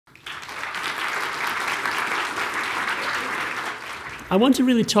I want to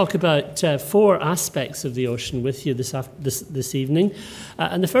really talk about four aspects of the ocean with you this evening.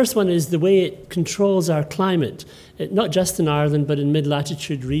 And the first one is the way it controls our climate, not just in Ireland, but in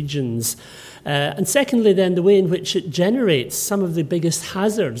mid-latitude regions. And secondly, then, the way in which it generates some of the biggest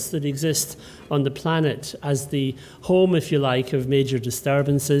hazards that exist on the planet as the home, if you like, of major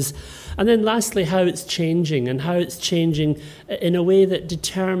disturbances. And then lastly, how it's changing, and how it's changing in a way that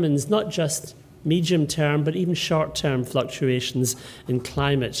determines not just medium-term, but even short-term fluctuations in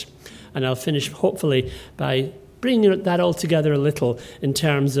climate. And I'll finish, hopefully, by bringing that all together a little in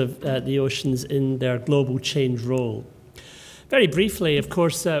terms of the oceans in their global change role. Very briefly, of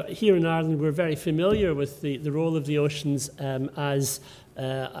course, here in Ireland, we're very familiar with the role of the oceans as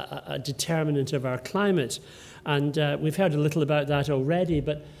a determinant of our climate. And we've heard a little about that already,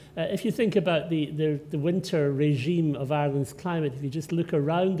 but if you think about the winter regime of Ireland's climate, if you just look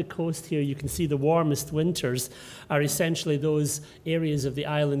around the coast here, you can see the warmest winters are essentially those areas of the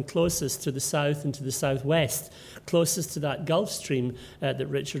island closest to the south and to the southwest, closest to that Gulf Stream that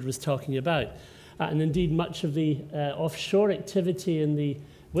Richard was talking about. And indeed, much of the offshore activity in the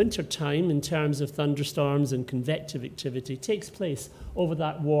winter time in terms of thunderstorms and convective activity takes place over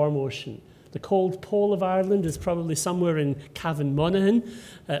that warm ocean. The cold pole of Ireland is probably somewhere in Cavan Monaghan,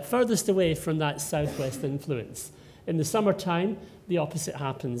 furthest away from that southwest influence. In the summertime, the opposite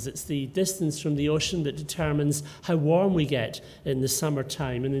happens. It's the distance from the ocean that determines how warm we get in the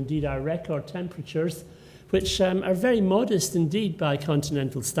summertime, and indeed our record temperatures, which are very modest indeed by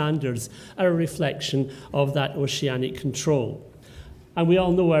continental standards, are a reflection of that oceanic control. And we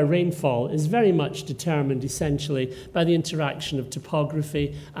all know our rainfall is very much determined essentially by the interaction of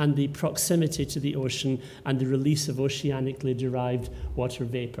topography and the proximity to the ocean and the release of oceanically derived water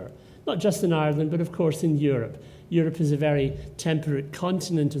vapour. Not just in Ireland, but of course in Europe. Europe is a very temperate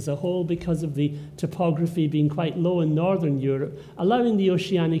continent as a whole because of the topography being quite low in northern Europe, allowing the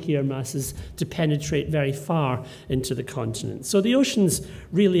oceanic air masses to penetrate very far into the continent. So the oceans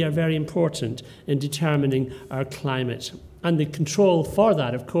really are very important in determining our climate. And the control for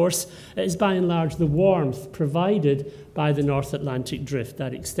that, of course, is by and large the warmth provided by the North Atlantic Drift,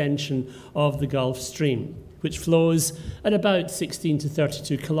 that extension of the Gulf Stream, which flows at about 16 to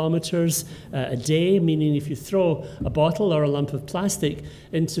 32 kilometres a day, meaning if you throw a bottle or a lump of plastic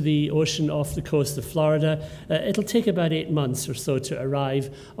into the ocean off the coast of Florida, it'll take about 8 months or so to arrive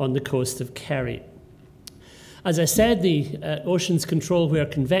on the coast of Kerry. As I said, the oceans control where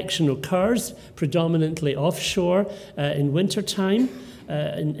convection occurs, predominantly offshore in wintertime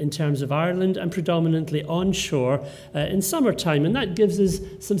in terms of Ireland, and predominantly onshore in summertime. And that gives us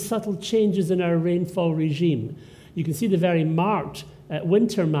some subtle changes in our rainfall regime. You can see the very marked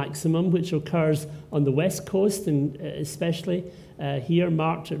winter maximum, which occurs on the west coast, and especially here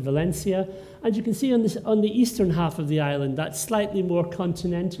marked at Valencia. And you can see on the eastern half of the island that slightly more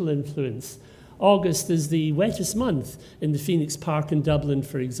continental influence. August is the wettest month in the Phoenix Park in Dublin,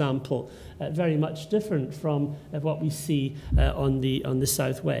 for example, very much different from what we see on the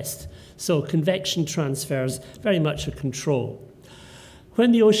southwest. So convection transfers very much a control.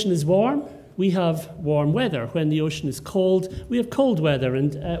 When the ocean is warm, we have warm weather. When the ocean is cold, we have cold weather.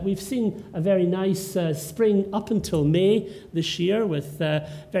 And we've seen a very nice spring up until May this year with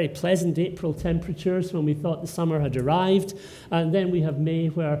very pleasant April temperatures when we thought the summer had arrived. And then we have May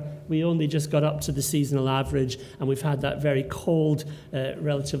where we only just got up to the seasonal average, and we've had that very cold,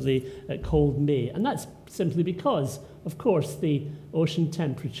 relatively cold May. And that's simply because, of course, the ocean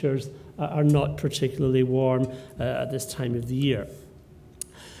temperatures are not particularly warm at this time of the year.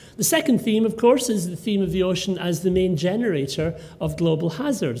 The second theme, of course, is the theme of the ocean as the main generator of global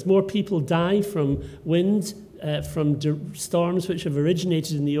hazards. More people die from wind, from storms which have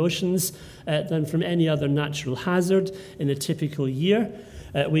originated in the oceans than from any other natural hazard in a typical year.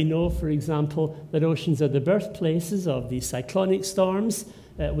 We know, for example, that oceans are the birthplaces of the cyclonic storms.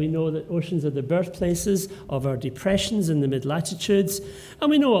 We know that oceans are the birthplaces of our depressions in the mid-latitudes. And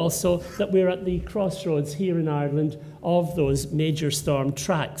we know also that we're at the crossroads here in Ireland of those major storm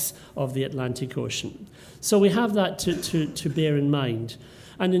tracks of the Atlantic Ocean. So we have that to bear in mind.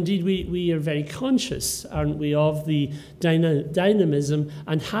 And indeed, we are very conscious, aren't we, of the dynamism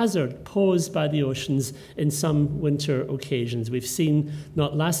and hazard posed by the oceans in some winter occasions. We've seen,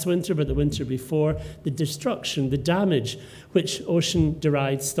 not last winter, but the winter before, the destruction, the damage which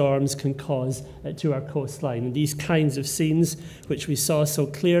ocean-derived storms can cause to our coastline. And these kinds of scenes, which we saw so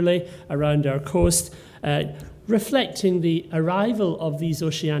clearly around our coast, reflecting the arrival of these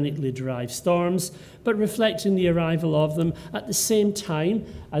oceanically derived storms, but reflecting the arrival of them at the same time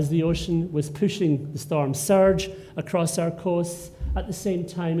as the ocean was pushing the storm surge across our coasts, at the same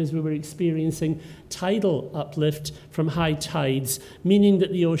time as we were experiencing tidal uplift from high tides, meaning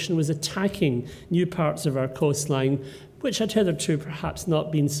that the ocean was attacking new parts of our coastline, which had hitherto perhaps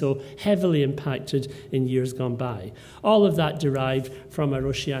not been so heavily impacted in years gone by. All of that derived from our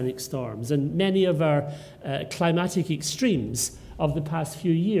oceanic storms, and many of our climatic extremes of the past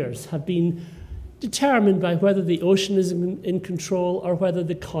few years have been determined by whether the ocean is in control or whether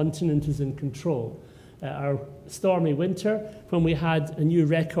the continent is in control. Our stormy winter, when we had a new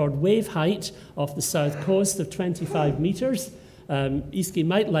record wave height off the south coast of 25 metres. Iski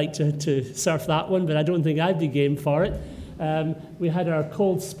might like to surf that one, but I don't think I'd be game for it. We had our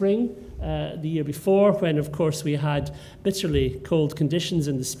cold spring the year before, when, of course, we had bitterly cold conditions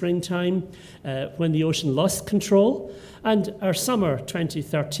in the springtime, when the ocean lost control. And our summer,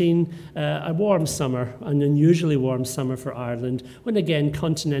 2013, a warm summer, an unusually warm summer for Ireland, when, again,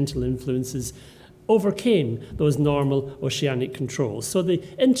 continental influences overcame those normal oceanic controls. So the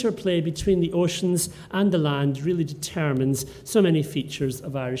interplay between the oceans and the land really determines so many features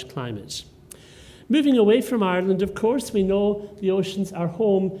of Irish climate. Moving away from Ireland, of course, we know the oceans are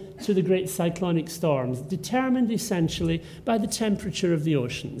home to the great cyclonic storms, determined essentially by the temperature of the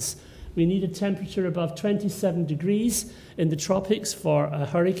oceans. We need a temperature above 27 degrees in the tropics for a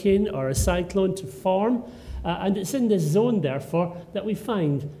hurricane or a cyclone to form. And it's in this zone, therefore, that we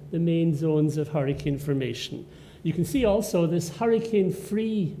find the main zones of hurricane formation. You can see also this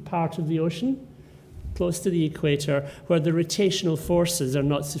hurricane-free part of the ocean, close to the equator, where the rotational forces are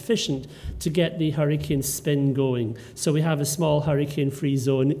not sufficient to get the hurricane spin going. So we have a small hurricane-free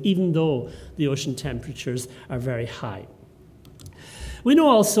zone, even though the ocean temperatures are very high. We know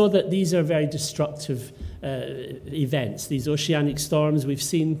also that these are very destructive events. These oceanic storms we've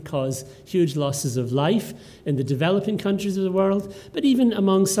seen cause huge losses of life in the developing countries of the world, but even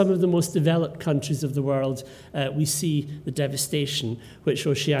among some of the most developed countries of the world, we see the devastation which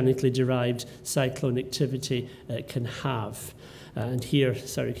oceanically derived cyclone activity can have. And here,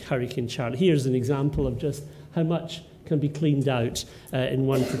 Hurricane Charlotte, here's an example of just how much can be cleaned out in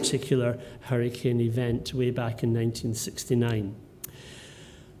one particular hurricane event way back in 1969.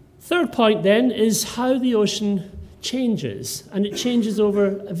 Third point, then, is how the ocean changes, and it changes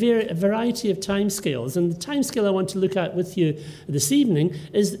over a variety of timescales. And the timescale I want to look at with you this evening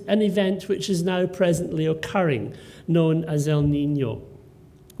is an event which is now presently occurring, known as El Niño.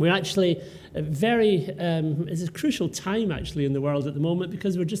 We're actually it's a crucial time, actually, in the world at the moment,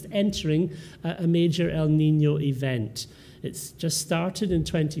 because we're just entering a major El Niño event. It's just started in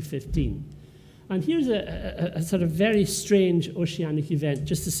 2015. And here's a sort of very strange oceanic event,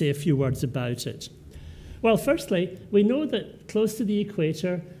 just to say a few words about it. Well, firstly, we know that close to the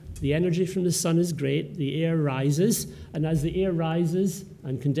equator, the energy from the sun is great, the air rises, and as the air rises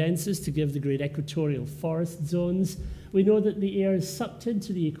and condenses to give the great equatorial forest zones, we know that the air is sucked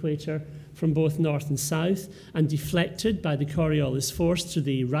into the equator from both north and south and deflected by the Coriolis force to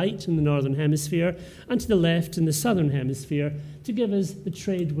the right in the northern hemisphere and to the left in the southern hemisphere to give us the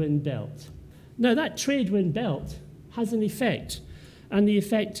trade wind belt. Now, that trade wind belt has an effect, and the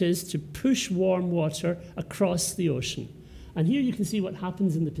effect is to push warm water across the ocean. And here you can see what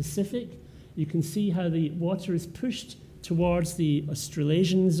happens in the Pacific. You can see how the water is pushed towards the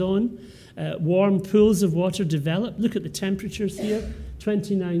Australasian zone. Warm pools of water develop. Look at the temperatures here,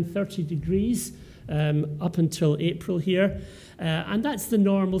 29, 30 degrees up until April here. And that's the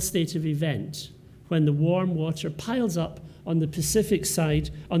normal state of event, when the warm water piles up on the Pacific side,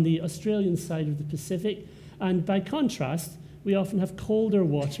 on the Australian side of the Pacific. And by contrast, we often have colder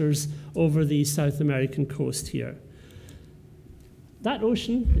waters over the South American coast here. That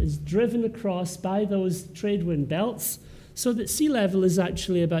ocean is driven across by those trade wind belts, so that sea level is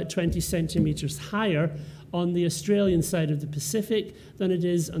actually about 20 centimetres higher on the Australian side of the Pacific than it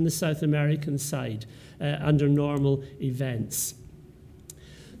is on the South American side under normal events.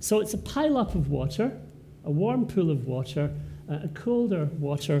 So it's a pile-up of water, a warm pool of water, a colder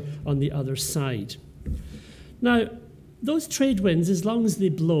water on the other side. Now, those trade winds, as long as they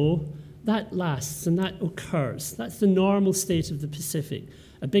blow, that lasts and that occurs. That's the normal state of the Pacific,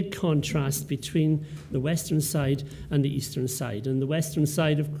 a big contrast between the western side and the eastern side. And the western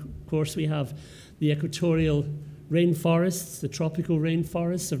side, of course, we have the equatorial rainforests, the tropical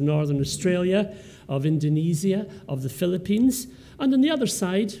rainforests of northern Australia, of Indonesia, of the Philippines. And on the other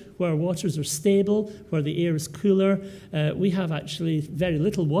side, where waters are stable, where the air is cooler, we have actually very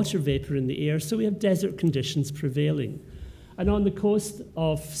little water vapor in the air, so we have desert conditions prevailing. And on the coast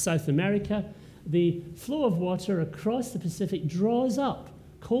of South America, the flow of water across the Pacific draws up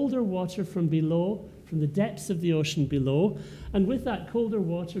colder water from below, from the depths of the ocean below, and with that colder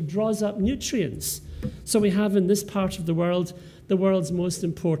water draws up nutrients So we have in this part of the world's most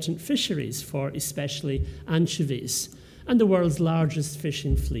important fisheries for especially anchovies, and the world's largest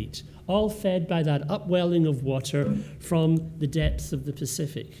fishing fleet, all fed by that upwelling of water from the depths of the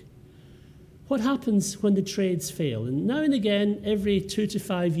Pacific. What happens when the trades fail? And now and again, every 2 to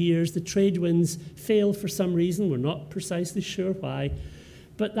 5 years, the trade winds fail for some reason. We're not precisely sure why.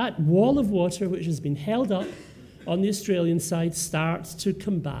 But that wall of water, which has been held up on the Australian side, starts to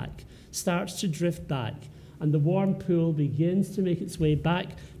come back, starts to drift back, and the warm pool begins to make its way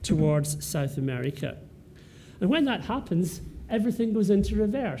back towards South America. And when that happens, everything goes into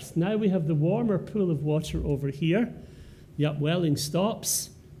reverse. Now we have the warmer pool of water over here. The upwelling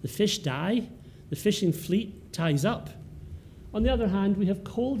stops, the fish die, the fishing fleet ties up. On the other hand, we have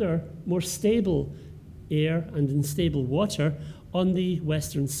colder, more stable air and unstable water on the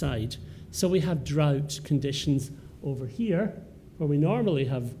western side. So we have drought conditions over here, where we normally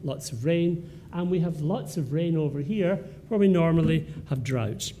have lots of rain, and we have lots of rain over here, where we normally have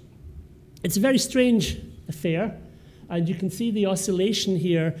drought. It's a very strange affair, and you can see the oscillation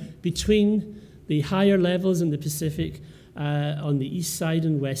here between the higher levels in the Pacific on the east side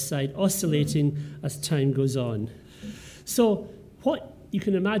and west side, oscillating as time goes on. So what you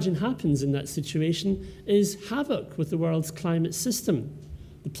can imagine happens in that situation is havoc with the world's climate system.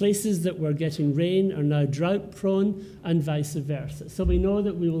 The places that were getting rain are now drought prone, and vice versa. So we know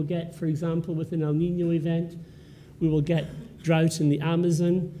that we will get, for example, with an El Nino event, we will get drought in the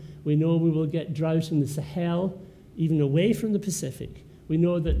Amazon. We know we will get drought in the Sahel, even away from the Pacific. We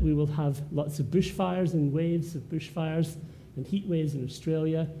know that we will have lots of bushfires and waves of bushfires and heat waves in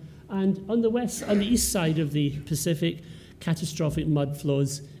Australia. And on the east side of the Pacific, catastrophic mud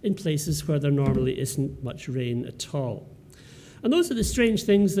flows in places where there normally isn't much rain at all. And those are the strange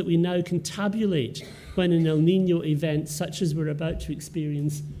things that we now can tabulate when an El Nino event such as we're about to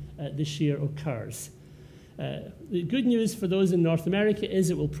experience this year occurs. The good news for those in North America is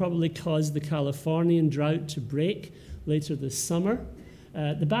it will probably cause the Californian drought to break later this summer.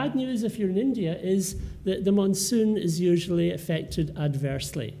 The bad news, if you're in India, is that the monsoon is usually affected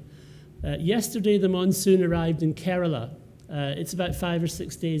adversely. Yesterday, the monsoon arrived in Kerala. It's about 5 or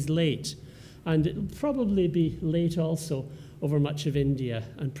 6 days late, and it will probably be late also over much of India,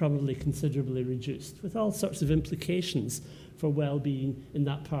 and probably considerably reduced, with all sorts of implications for well-being in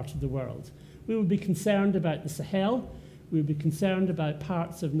that part of the world. We would be concerned about the Sahel. We would be concerned about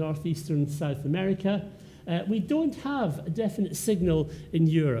parts of northeastern South America. We don't have a definite signal in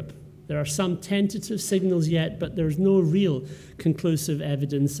Europe. There are some tentative signals yet, but there's no real conclusive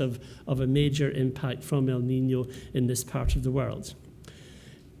evidence of a major impact from El Nino in this part of the world.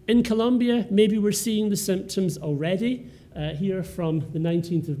 In Colombia, maybe we're seeing the symptoms already. Here from the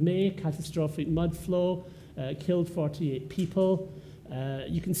 19th of May, catastrophic mud flow, killed 48 people.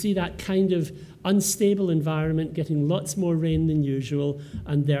 You can see that kind of unstable environment, getting lots more rain than usual,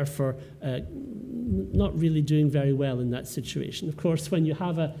 and therefore not really doing very well in that situation. Of course, when you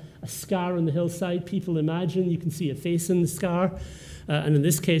have a scar on the hillside, people imagine you can see a face in the scar, and in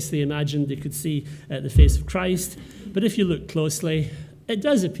this case, they imagined they could see the face of Christ. But if you look closely, it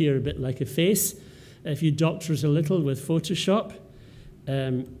does appear a bit like a face. If you doctor it a little with Photoshop,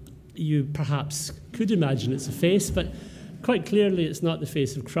 you perhaps could imagine it's a face, but quite clearly it's not the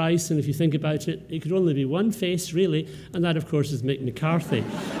face of Christ, and if you think about it, it could only be one face, really, and that, of course, is Mick McCarthy.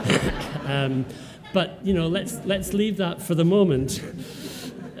 But, you know, let's leave that for the moment.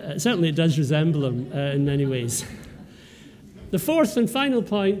 Certainly it does resemble him in many ways. The fourth and final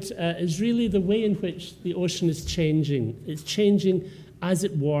point is really the way in which the ocean is changing. It's changing as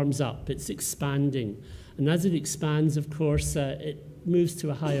it warms up. It's expanding. And as it expands, of course, it moves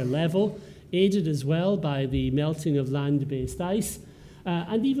to a higher level, aided as well by the melting of land-based ice,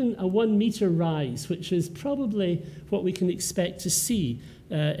 and even a 1 meter rise, which is probably what we can expect to see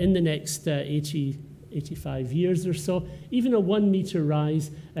in the next 85 years or so. Even a 1 meter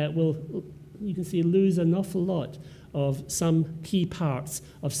rise will, you can see, lose an awful lot of some key parts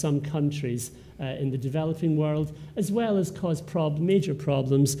of some countries in the developing world, as well as cause major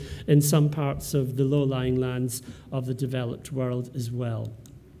problems in some parts of the low-lying lands of the developed world as well.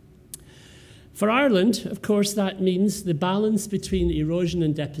 For Ireland, of course, that means the balance between erosion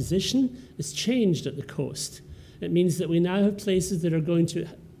and deposition is changed at the coast. It means that we now have places that are going to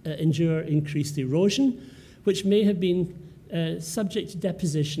endure increased erosion, which may have been subject to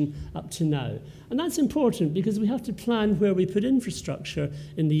deposition up to now. And that's important because we have to plan where we put infrastructure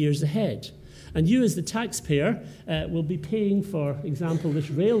in the years ahead. And you, as the taxpayer, will be paying, for example,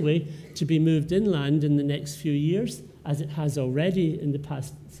 this railway to be moved inland in the next few years, as it has already in the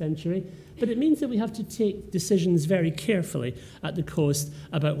past century, but it means that we have to take decisions very carefully at the coast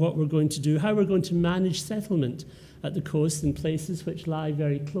about what we're going to do, how we're going to manage settlement at the coast in places which lie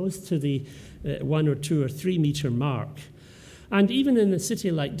very close to the 1 or 2 or 3 metre mark. And even in a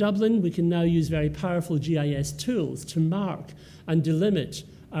city like Dublin, we can now use very powerful GIS tools to mark and delimit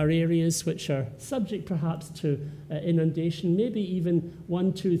our areas which are subject perhaps to inundation, maybe even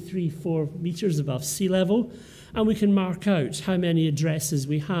 1, 2, 3, 4 metres above sea level. And we can mark out how many addresses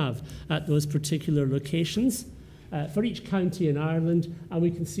we have at those particular locations for each county in Ireland, and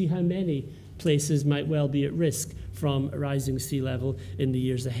we can see how many places might well be at risk from rising sea level in the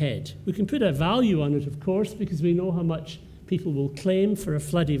years ahead. We can put a value on it, of course, because we know how much people will claim for a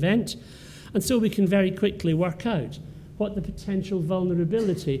flood event, and so we can very quickly work out what the potential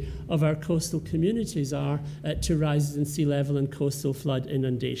vulnerability of our coastal communities are to rises in sea level and coastal flood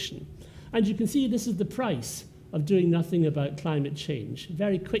inundation. And you can see this is the price of doing nothing about climate change.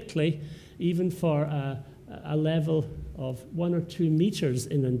 Very quickly, even for a level of 1 or 2 metres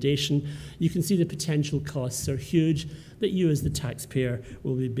inundation, you can see the potential costs are huge that you as the taxpayer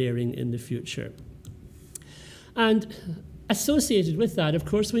will be bearing in the future. And associated with that, of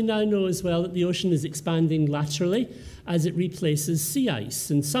course, we now know as well that the ocean is expanding laterally as it replaces sea ice,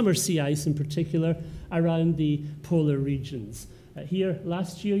 and summer sea ice in particular, around the polar regions. Here,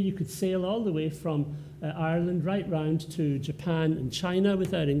 last year, you could sail all the way from Ireland right round to Japan and China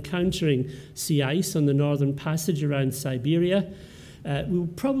without encountering sea ice on the northern passage around Siberia. We'll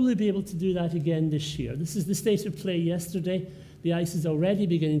probably be able to do that again this year. This is the state of play yesterday. The ice is already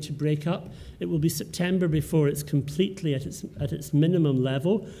beginning to break up. It will be September before it's completely at its minimum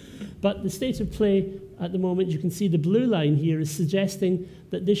level. But the state of play at the moment, you can see the blue line here, is suggesting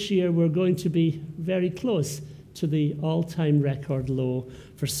that this year we're going to be very close to the all-time record low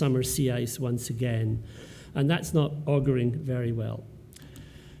for summer sea ice once again. And that's not auguring very well.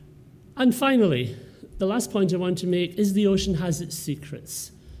 And finally, the last point I want to make is the ocean has its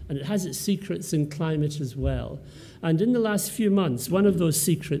secrets. And it has its secrets in climate as well. And in the last few months, one of those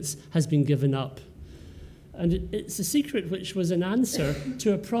secrets has been given up. And it's a secret which was an answer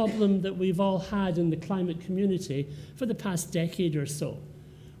to a problem that we've all had in the climate community for the past decade or so.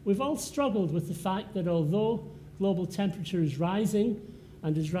 We've all struggled with the fact that although global temperature is rising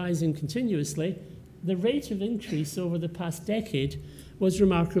and is rising continuously, the rate of increase over the past decade was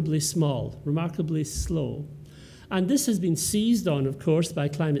remarkably small, remarkably slow. And this has been seized on, of course, by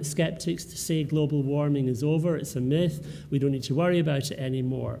climate skeptics to say global warming is over, it's a myth, we don't need to worry about it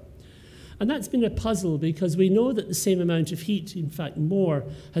anymore. And that's been a puzzle because we know that the same amount of heat, in fact more,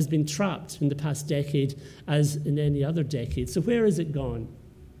 has been trapped in the past decade as in any other decade. So where has it gone?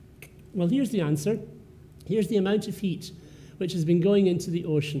 Well, here's the answer. Here's the amount of heat which has been going into the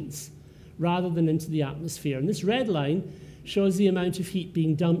oceans rather than into the atmosphere. And this red line shows the amount of heat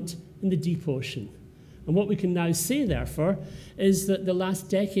being dumped in the deep ocean. And what we can now say, therefore, is that the last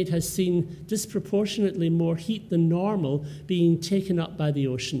decade has seen disproportionately more heat than normal being taken up by the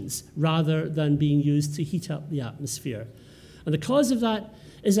oceans rather than being used to heat up the atmosphere. And the cause of that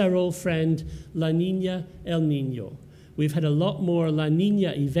is our old friend La Niña, El Niño. We've had a lot more La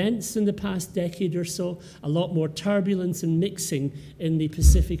Niña events in the past decade or so, a lot more turbulence and mixing in the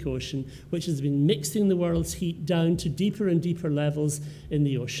Pacific Ocean, which has been mixing the world's heat down to deeper and deeper levels in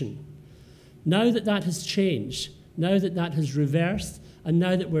the ocean. Now that that has changed, now that that has reversed, and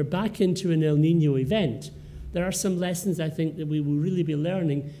now that we're back into an El Niño event, there are some lessons, I think, that we will really be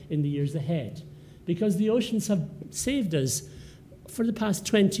learning in the years ahead. Because the oceans have saved us for the past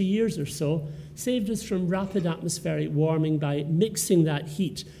 20 years or so, saved us from rapid atmospheric warming by mixing that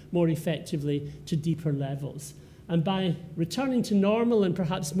heat more effectively to deeper levels. And by returning to normal and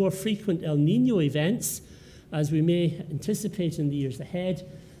perhaps more frequent El Niño events, as we may anticipate in the years ahead,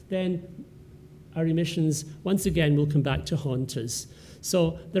 then our emissions once again will come back to haunt us.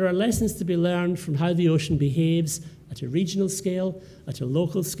 So there are lessons to be learned from how the ocean behaves at a regional scale, at a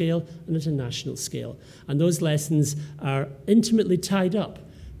local scale, and at a national scale. And those lessons are intimately tied up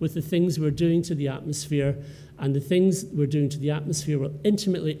with the things we're doing to the atmosphere, and the things we're doing to the atmosphere will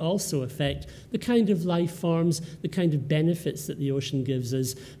intimately also affect the kind of life forms, the kind of benefits that the ocean gives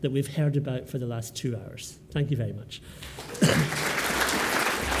us that we've heard about for the last 2 hours. Thank you very much.